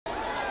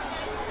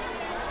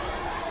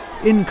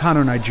In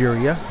Kano,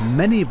 Nigeria,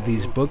 many of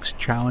these books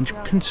challenge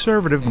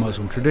conservative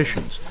Muslim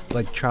traditions,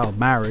 like child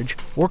marriage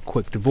or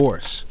quick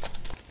divorce.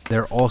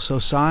 They're also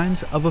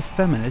signs of a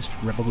feminist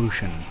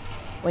revolution.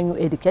 When you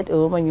educate a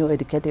woman, you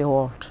educate a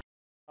world.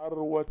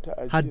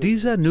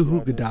 Hadiza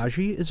Nuhu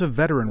Gadaji is a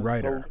veteran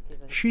writer.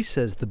 She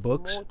says the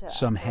books,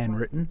 some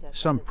handwritten,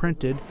 some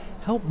printed,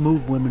 help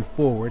move women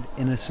forward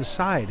in a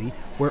society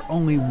where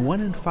only 1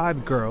 in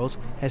 5 girls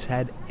has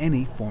had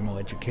any formal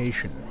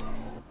education.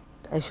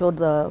 I showed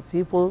the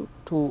people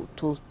to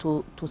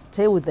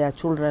stay with their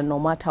children no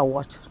matter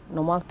what,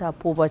 no matter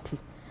poverty,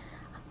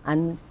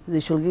 and they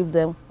should give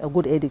them a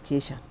good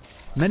education.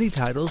 Many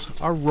titles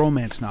are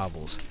romance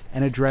novels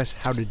and address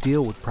how to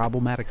deal with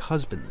problematic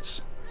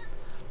husbands.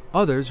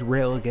 Others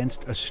rail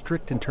against a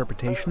strict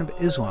interpretation of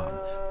Islam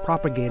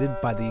propagated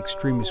by the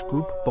extremist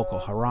group Boko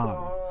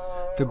Haram.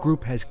 The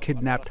group has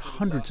kidnapped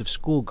hundreds of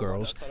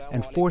schoolgirls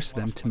and forced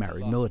them to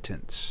marry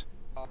militants.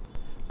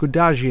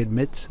 Gudaji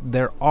admits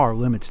there are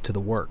limits to the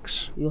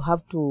works. You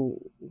have to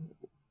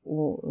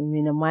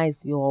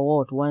minimize your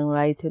word when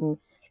writing,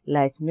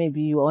 like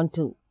maybe you want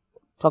to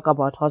talk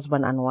about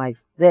husband and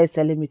wife. There is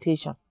a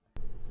limitation.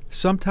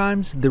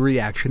 Sometimes the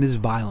reaction is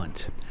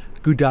violent.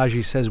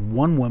 Gudaji says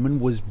one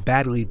woman was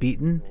badly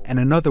beaten and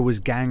another was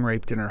gang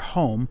raped in her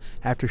home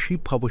after she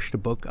published a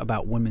book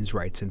about women's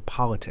rights in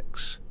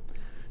politics.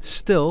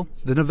 Still,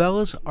 the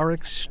novellas are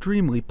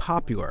extremely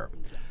popular.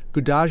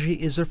 Gudaji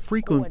is a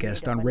frequent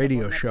guest on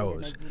radio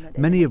shows,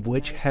 many of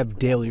which have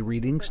daily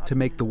readings to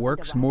make the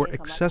works more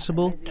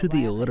accessible to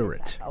the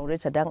illiterate.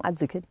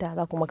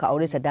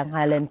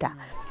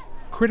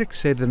 Critics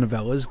say the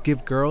novellas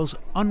give girls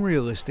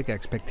unrealistic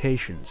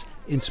expectations,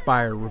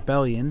 inspire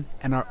rebellion,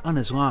 and are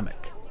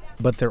un-Islamic.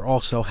 But they're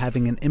also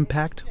having an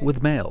impact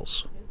with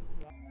males.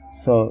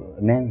 So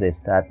men, they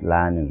start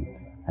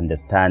learning,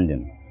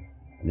 understanding.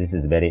 This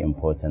is a very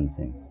important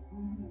thing.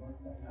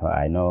 So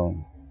I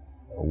know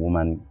a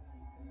woman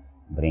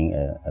bring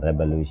a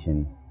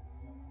revolution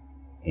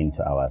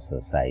into our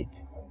society.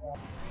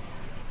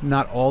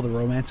 Not all the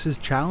romances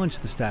challenge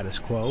the status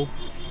quo.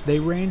 They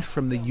range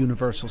from the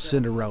universal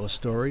Cinderella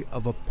story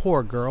of a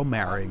poor girl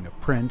marrying a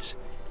prince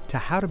to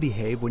how to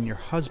behave when your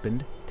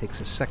husband takes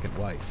a second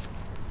wife.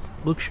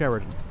 Luke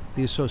Sheridan,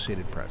 The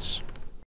Associated Press.